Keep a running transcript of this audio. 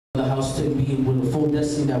us to be with the full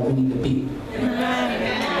destiny that we need to be.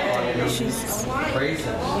 Amen. Jesus. Praise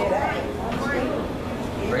Him.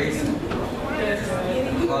 Praise Him.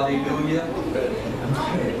 Hallelujah.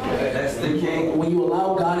 That's the King. When you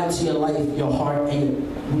allow God into your life, your heart, and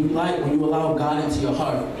when you allow God into your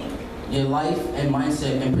heart, your life and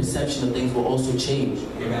mindset and perception of things will also change.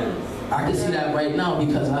 Amen. I can see that right now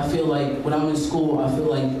because I feel like when I'm in school, I feel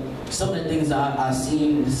like some of the things that I've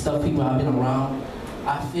seen, the stuff people I've been around,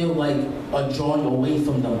 I feel like are drawing away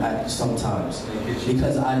from them at sometimes.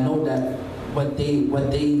 Because I know that what they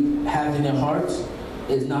have in their hearts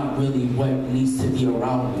is not really what needs to be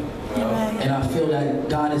around me. And I feel that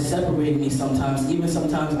God is separating me sometimes. Even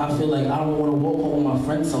sometimes I feel like I don't want to walk home with my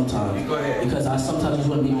friends sometimes. Because I sometimes just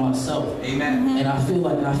want to be myself. Amen. And I feel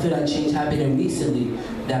that change happening recently,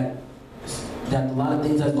 that a lot of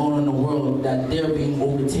things that's going on in the world, that they're being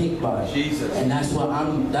overtaken by. Jesus. And that's why I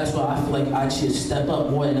feel like I should step up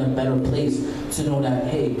more in a better place to know that,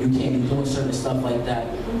 hey, you can't be doing certain stuff like that.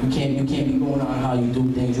 You can't be going on how you do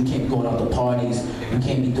things. You can't be going out to parties. You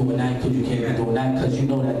can't be doing that because you can't be doing that because you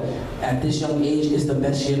know that at this young age is the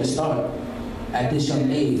best year to start. At this young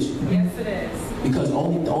age. Yes, it is. Because the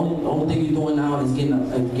only thing you're doing now is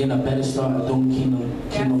getting a better start at doing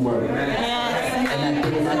kingdom work.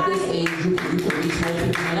 And at this age, you can reach more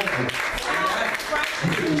people than ever. You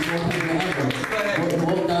can reach more people than ever. You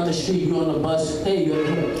walk down the street, you're on the bus. Hey, you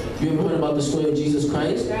ever heard about the story of Jesus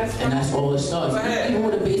Christ? And that's all it starts. Even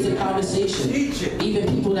with a basic conversation, even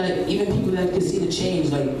people that can see the change.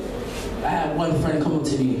 Like I had one friend come up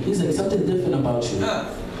to me. He's like, something different about you.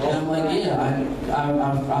 And I'm like, yeah,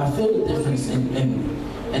 I feel the difference in me.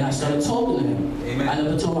 And I started talking to him. Amen. I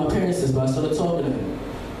never told my parents this, but I started talking to him.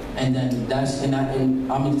 And then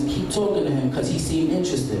I'm going to keep talking to him because he seemed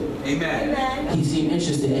interested. Amen. He seemed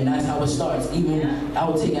interested, and that's how it starts. Even I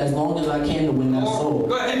will take as long as I can to win that soul.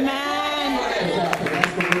 Go ahead.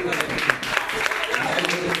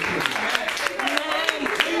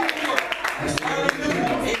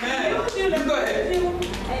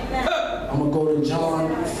 I'm going to go to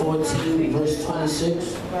John 14, verse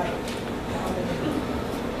 26.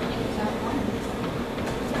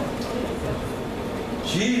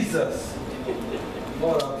 Jesus.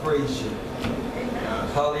 Lord, I praise you.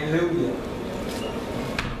 Hallelujah.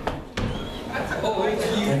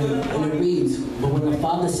 And it reads, but when the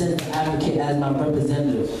Father sends the advocate as my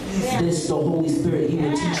representative, this the Holy Spirit, he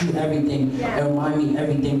will teach you everything and remind me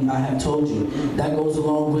everything I have told you. That goes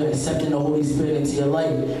along with accepting the Holy Spirit into your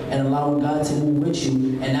life and allowing God to move with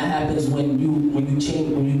you. And that happens when you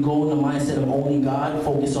change, when you go in the mindset of only God,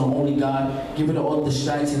 focus on only God, give it all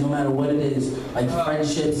distractions no matter what it is, like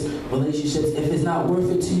friendships, relationships. If it's not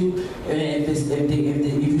worth it to you, and if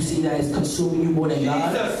you see that it's consuming you more than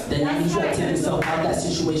God, then that means you have to take yourself out of that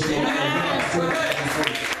situation. You have to,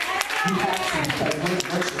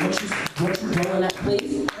 because once you go in that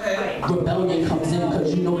place, rebellion comes in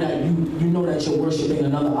because you know that you're worshiping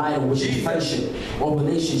another idol, which is friendship or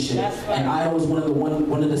relationship. And idol is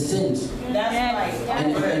one of the sins. That's right.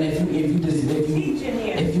 And if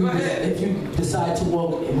you decide to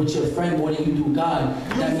walk with your friend more than you do God,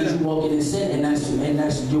 that means you're walking in sin, and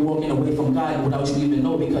that's you're walking away from God without you even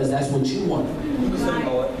know, because that's what you want,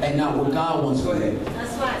 and not what God wants for you.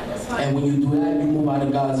 That's right. And when you do that, you move out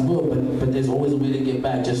of God's will, but there's always a way to get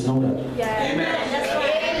back. Just know that. Yeah. Amen. That's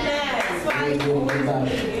right.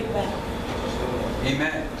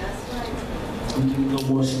 Amen. That's right. We give you no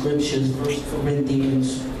more scriptures. 1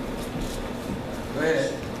 Corinthians. Go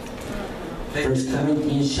ahead. 1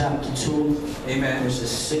 Corinthians chapter 2. Amen. Verses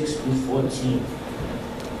 6 through 14.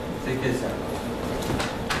 Take this out.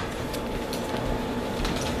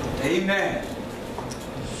 Amen.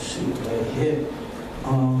 See right here.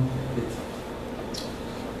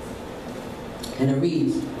 And it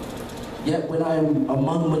reads, yet when I am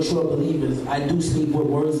among mature believers, I do speak with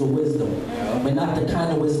words of wisdom, but not the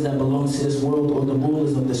kind of wisdom that belongs to this world or the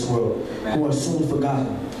rulers of this world, who are soon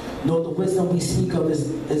forgotten. No, the wisdom we speak of is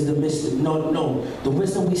the mystery. No, the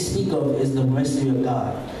wisdom we speak of is the mystery of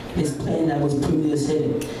God. His plan that was previously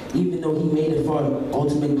hidden, even though he made it for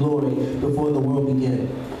ultimate glory before the world began.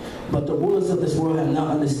 But the rulers of this world have not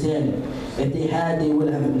understanding. If they had, they would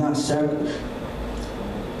have not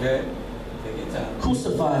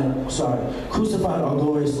crucified our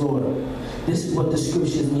glorious Lord. This is what the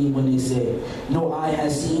scriptures mean when they say, no eye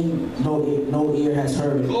has seen, no ear has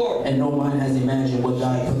heard, and no mind has imagined what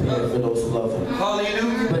God prepared for those who love him.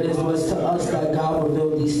 Hallelujah. But it was to us that God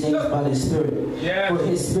revealed these things by the Spirit. For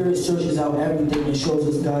his Spirit searches out everything and shows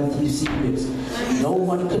us God's deep secrets. No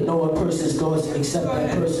one can know a person's thoughts except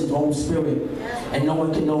that person's own spirit. And no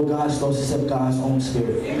one can know God's thoughts except God's own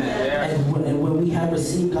spirit. And when we have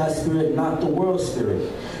received God's Spirit, not the world's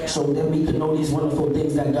spirit, so that we can know these wonderful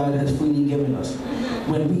things that God has freely given us.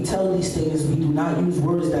 When we tell these things, we do not use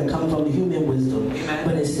words that come from human wisdom,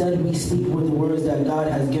 but instead we speak with the words that God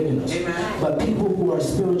has given us. But people who are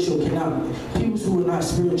spiritual people who are not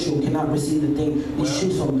spiritual cannot receive these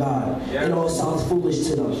truths from God. It all sounds foolish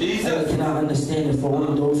to them, and they cannot understand it. For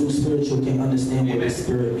only those who are spiritual can understand what the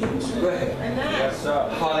Spirit means.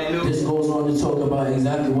 This goes on to talk about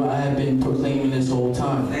exactly what I have been proclaiming this whole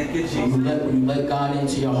time. When you let God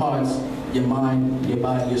into your hearts, your mind, your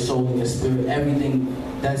body, your soul, and your spirit, everything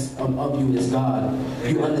that's of you is God.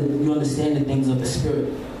 You understand the things of the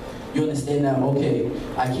Spirit. You understand that, okay,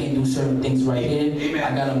 I can't do certain things right here.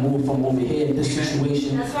 I gotta move from over here in this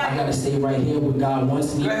situation. I gotta stay right here where God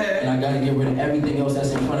wants me, and I gotta get rid of everything else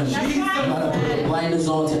that's in front of me. You gotta put the blinders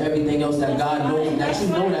on to everything else that God knows, that you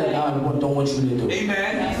know that God don't want you to do.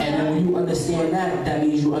 And then when you understand that, that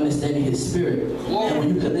means you understand His Spirit. And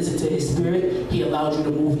when you can listen to His Spirit, He allows you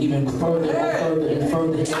to move even further and further and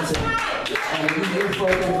further into Him. And when you move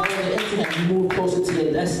further and further into Him, you move closer to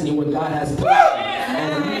your destiny where God has placed you.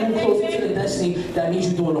 And when you move closer to the destiny, that means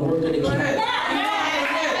you're doing the work of the kingdom.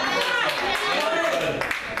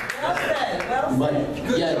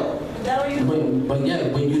 But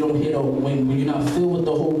yet, when you don't hear when you're not filled with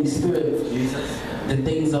the Holy Spirit, the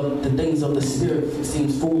things of the Spirit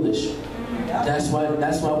seems foolish. That's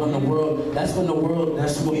how when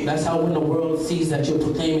the world sees that you're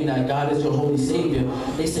proclaiming that God is your Holy Savior,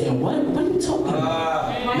 they say, what are you talking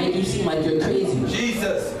about? Make you seem like you're crazy.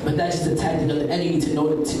 Jesus. But that's just a tactic of the enemy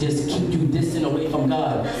to just keep you distant away from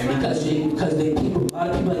God. Because a lot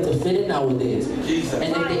of people like to fit in nowadays.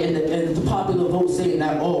 And the popular vote saying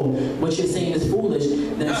that, oh, what you're saying is foolish,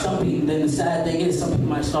 then the sad thing is some people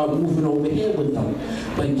might start moving over here with them.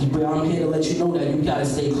 But I'm here to let you know that you gotta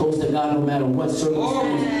stay close to God no matter what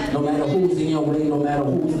circumstance, no matter who's in your way, no matter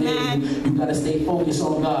who's near you. You gotta stay focused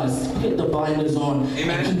on God. Put the blinders on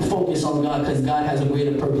and keep focused on God, because God has a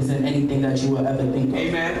greater purpose than anything that you will ever think of.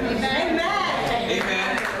 Amen. Amen.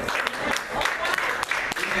 Amen.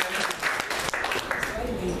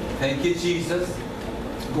 Thank you, Jesus.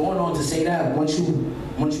 Going on to say that once you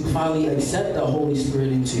finally accept the Holy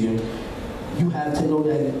Spirit into you, you have to know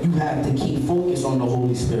that you have to keep focused on the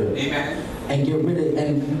Holy Spirit. Amen. And get rid of,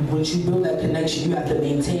 and once you build that connection, you have to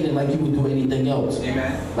maintain it like you would do anything else.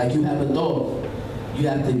 Amen. Like you have a dog. You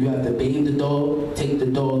have to bathe the dog, take the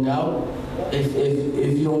dog out. If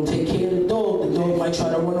you don't take care of the dog might try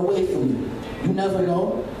to run away from you. You never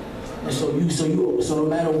know. And so no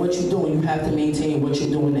matter what you're doing, you have to maintain what you're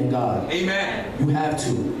doing in God. Amen. You have to.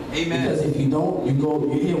 Amen. Because if you don't,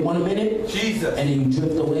 you're here 1 minute, Jesus, and then you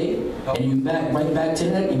drift away, and you right back to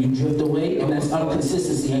Him, and you drift away, and that's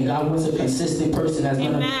inconsistency. And God wants a consistent person that's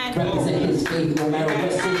going to represent His faith no matter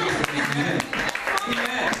what circumstance.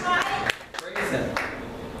 Amen. Praise Him.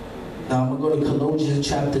 Now I'm going to go to Colossians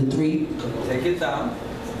chapter 3. Take it down.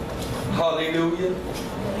 Hallelujah.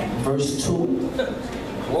 Verse 2.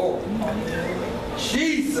 Whoa.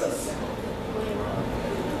 Jesus.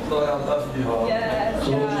 Lord, I love you all. Yes.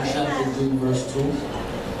 Colossians chapter 3, verse 2.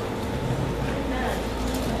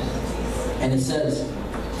 And it says,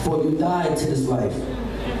 "For you died to this life,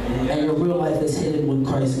 and your real life is hidden with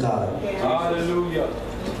Christ God." Hallelujah.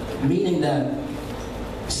 Meaning that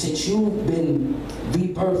since you've been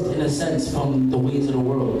rebirthed in a sense from the ways of the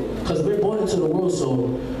world, because we're born into the world, so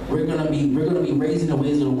we're gonna be raised in the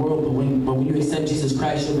ways of the world. But when you accept Jesus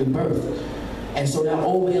Christ, you're rebirthed. And so that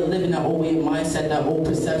old way of living, that old way of mindset, that old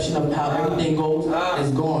perception of how everything goes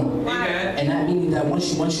is gone. Amen. And that means that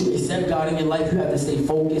once you accept God in your life, you have to stay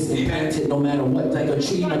focused and planted no matter what, like a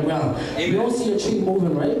tree in the ground. You don't see a tree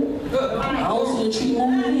moving, right? I don't see a tree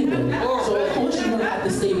moving either. So of course you're gonna have to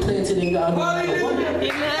stay planted in God no matter what.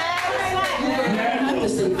 You have to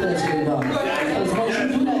stay planted in God. Because once you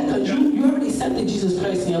do that, because you already accepted Jesus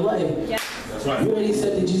Christ in your life. You already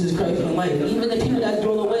accepted Jesus Christ in your life. Even the people that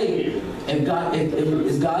go away, if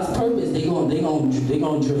it's God's purpose, they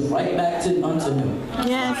gonna drift right back unto Him.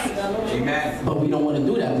 Yes. Amen. But we don't want to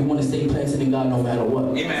do that. We want to stay planted in God no matter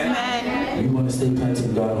what. Amen. We want to stay planted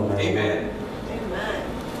in God no matter Amen.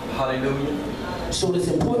 what. Hallelujah. So it's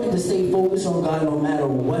important to stay focused on God no matter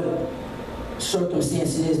what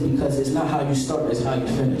circumstance it is, because it's not how you start, it's how you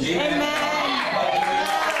finish. Amen.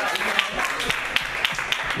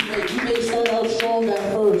 You may start out strong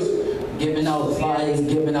at first, giving out flyers,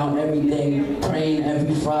 giving out everything, praying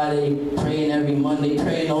every Friday, praying every Monday,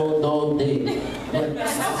 praying all day. But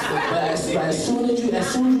as soon as you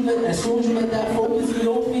let that focus get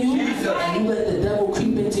over you, and you let the devil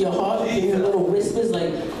creep into your heart, give you little whispers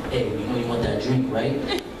like, hey, you know you want that drink,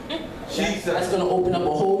 right? That's going to open up a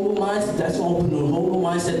whole new mindset. That's going to open a whole new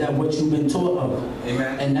mindset that what you've been taught of.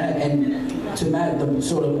 Amen.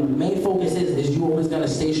 So the main focus is you always got to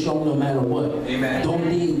stay strong no matter what. Amen.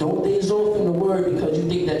 Don't daze off in the word because you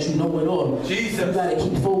think that you know it all. Jesus. You got to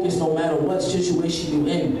keep focused no matter what situation you're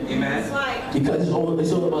in. Amen. That's right. Because it's all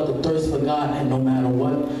about the thirst for God, and no matter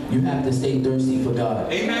what, you have to stay thirsty for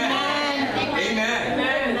God. Amen. Amen.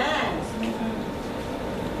 Amen.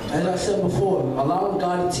 As I said before, allowing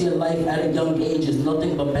God into your life at a young age is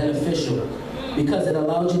nothing but beneficial because it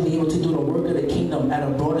allows you to be able to do the work of the kingdom at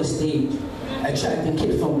a broader stage, attracting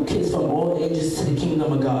kids from all ages to the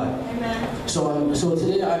kingdom of God. Amen. So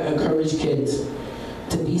today I encourage kids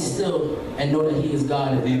to be still and know that He is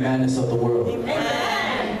God in the madness of the world.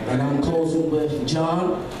 Amen. And I'm closing with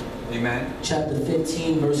John, Amen. chapter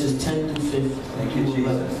 15, verses 10 through 15. Thank you,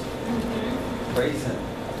 Jesus. Praise Him.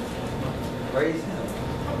 Praise Him.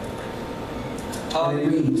 And it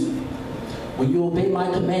reads, when you obey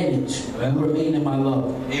my commandments, you remain in my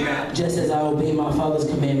love. Amen. Just as I obey my Father's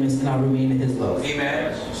commandments and I remain in His love.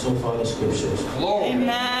 Amen. So far the scriptures. Glory.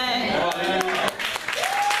 Amen. Hallelujah.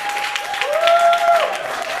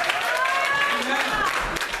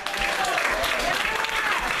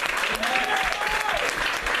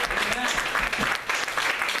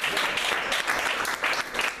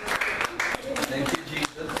 Thank you,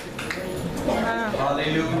 Jesus.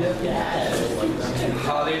 Hallelujah.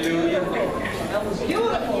 Hallelujah.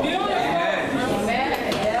 Beautiful. Amen. Amen.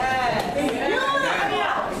 Yes. Beautiful.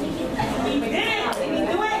 He did. He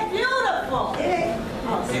do it beautiful.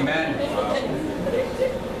 Amen.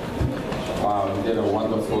 Wow, you did a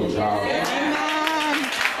wonderful job. Amen.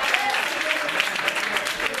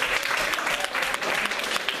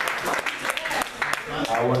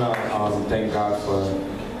 I want to thank God for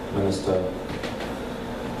Minister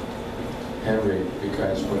Henry,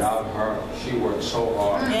 because without her, she worked so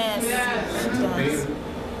hard. Yes. And to me,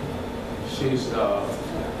 she's the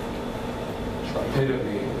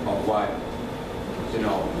epitome of what,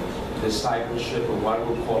 discipleship, or what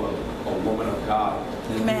we call a woman of God.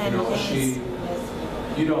 Amen.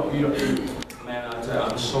 Man, I tell you,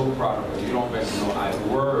 I'm so proud of her. You don't even know,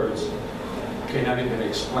 words cannot even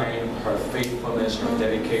explain her faithfulness, her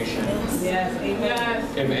dedication. Yes.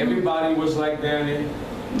 Amen. If everybody was like Danny,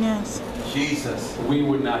 Yes. Jesus. we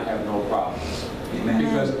would not have no problems. Amen.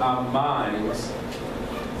 Because our minds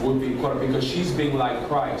would be caught up, because she's being like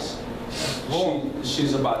Christ.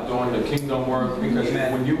 She's about doing the kingdom work, because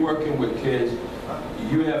Amen. when you're working with kids,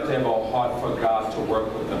 you have to have a heart for God to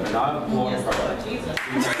work with them. And I applaud Yes, her. Lord Jesus.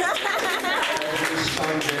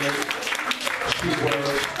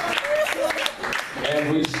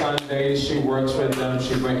 Every Sunday she works with them.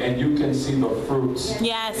 And you can see the fruits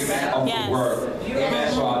Yes. of Yes. the work.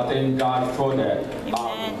 Amen. So I thank God for that.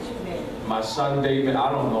 Amen. My son David,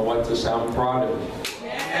 I don't know what to say. I'm proud of him.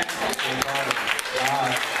 I'm proud of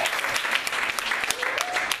God.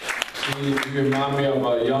 You remind me of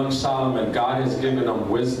a young Solomon. God has given him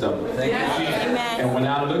wisdom. Thank you, Jesus. Amen. And when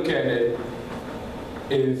I look at it,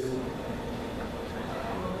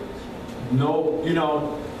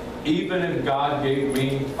 even if God gave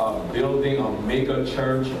me a building, a mega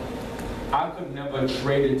church, I could never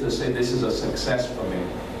trade it to say this is a success for me.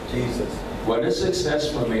 Jesus. What is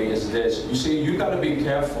success for me is this. You see, you got to be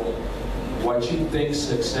careful what you think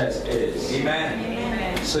success is. Amen.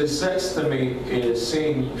 Success to me is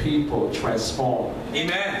seeing people transform.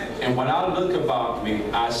 Amen. And when I look about me,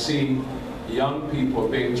 I see young people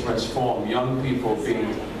being transformed, young people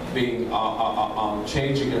being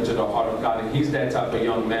changing into the heart of God. And he's that type of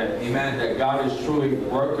young man. Amen. That God is truly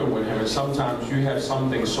working with him. And sometimes you have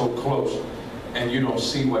something so close and you don't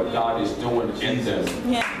see what God is doing in them.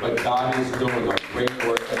 Yeah. But God is doing a great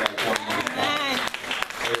work in that young man.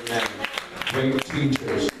 Amen. Great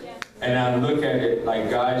teachers. And I look at it like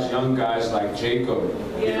young guys like Jacob,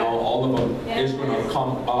 all of them is going to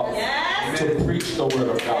come up to preach the word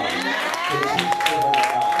of God, to teach the word of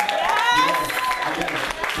God.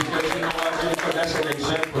 Because you know what, Jacob, that's an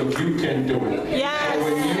example. You can do it. Yes. So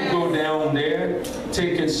when you go down there,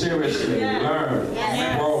 take it seriously, learn,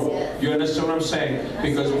 grow. You understand what I'm saying?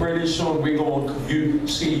 Because pretty soon we're going to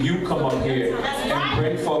see you come up here and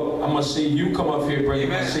bring forth. I'm going to see you come up here, I'm going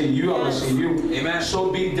to see you, I'm going to see you. Amen. So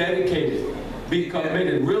be dedicated. Be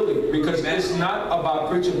committed, really, because it's not about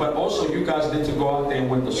preaching, but also you guys need to go out there and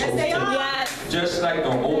win the souls. Yes, they are. Yes. Just like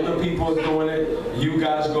the older people are doing it, you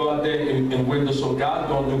guys go out there and witness. So God's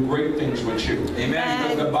going to do great things with you. Amen.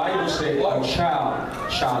 Because the Bible says, a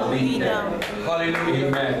child shall lead them. Hallelujah.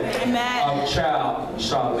 Amen. A child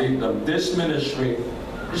shall lead them. This ministry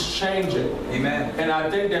is changing. Amen. And I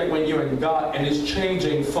think that when you're in God, and it's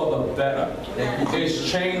changing for the better. It's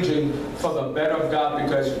changing for the better of God,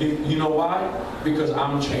 because you know why? Because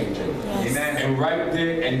I'm changing. Yes. Amen. And right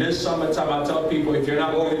there, in this summertime, I tell people, if you're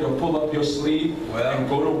not willing to pull up your sleeve and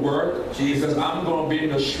go to work, because I'm going to be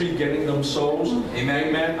in the street getting them souls. Amen.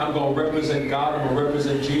 Amen. I'm going to represent God. I'm going to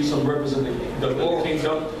represent Jesus. I'm representing the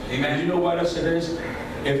kingdom. Amen. And you know what else it is?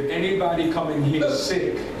 If anybody coming here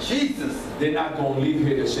sick, Jesus, they're not going to leave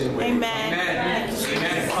here the same way. Amen. Amen.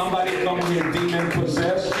 Amen. Somebody coming here demon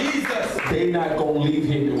possessed, Jesus, they're not going to leave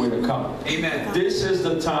here the way they come. Amen. This is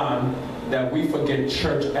the time that we forget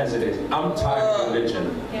church as it is. I'm tired of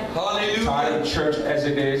religion. Hallelujah. I'm tired of church as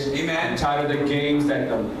it is. Amen. I'm tired of the games that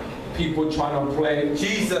the people trying to play.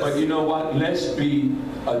 Jesus. But you know what? Let's be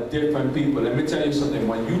a different people. Let me tell you something.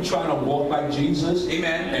 When you trying to walk like Jesus,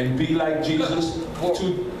 amen, and be like Jesus,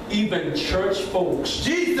 to even church folks,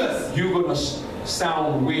 Jesus, you're gonna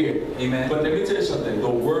sound weird. Amen. But let me tell you something. The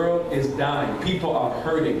world is dying. People are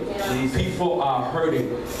hurting. People are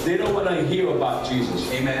hurting. They don't want to hear about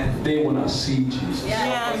Jesus. Amen. They want to see Jesus.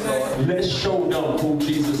 Let's show them who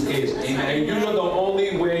Jesus is. Amen. And you know the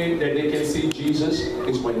only way that they can see Jesus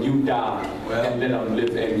is when you die and let them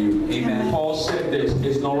live in you. Amen. Paul said this,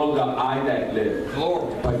 it's no longer I that live,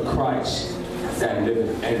 but Christ that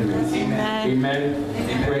liveth in me. Amen. Amen.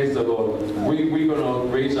 Amen. Praise the Lord. We're going to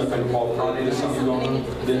raise up and walk. There's something going on.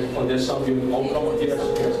 There's something. Oh, come on. Yes,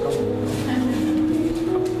 come on.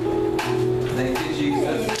 Thank you,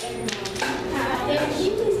 Jesus. Can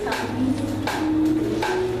you please come?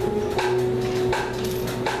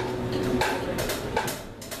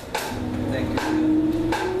 Thank you.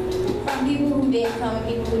 From people who didn't come and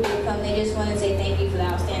people who did come, they just want to say thank you for the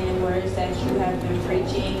outstanding words that you have been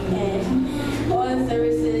preaching and all the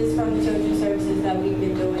services from the children's services that we've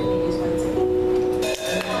been doing. They just want to say thank you.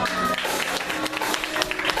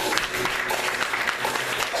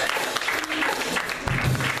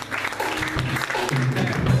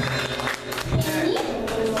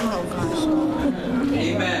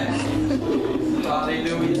 Amen.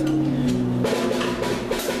 Hallelujah.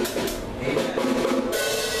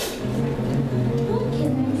 What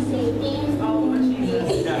can I say? Thanks.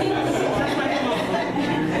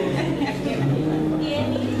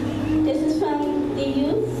 This is from the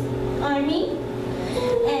youth army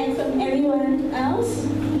and from everyone else.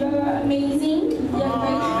 You're amazing. You're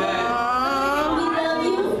great. We love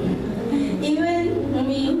you. Even when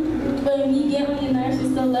we get on your nerves, we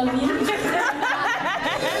still love you.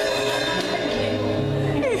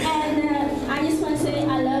 And I just want to say I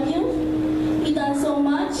love you. You've done so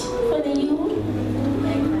much for the youth.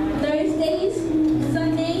 Thursdays,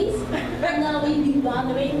 Sundays, I know we be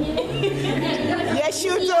bothering you. Yes,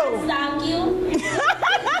 you do. Stop you.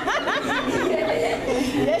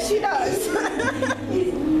 Yes, she does.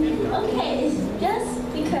 Okay, it's just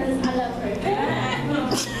because I love her.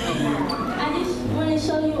 I just want to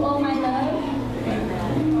show you all my love.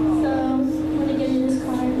 So, I'm going to give you this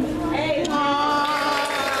card. Hey.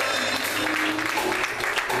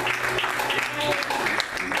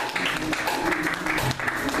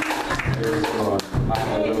 Praise the Lord.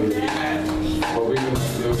 Hallelujah. What we're going to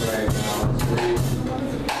do right now is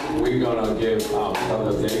we're going to give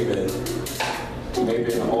Brother David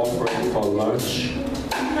maybe an offering for lunch.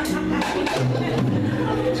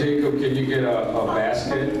 Jacob, can you get a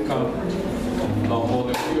basket? Come. I'll hold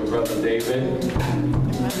it for your Brother David.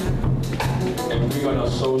 And we're going to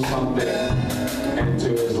sow something into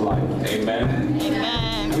his life. Amen.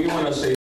 Amen. We want to say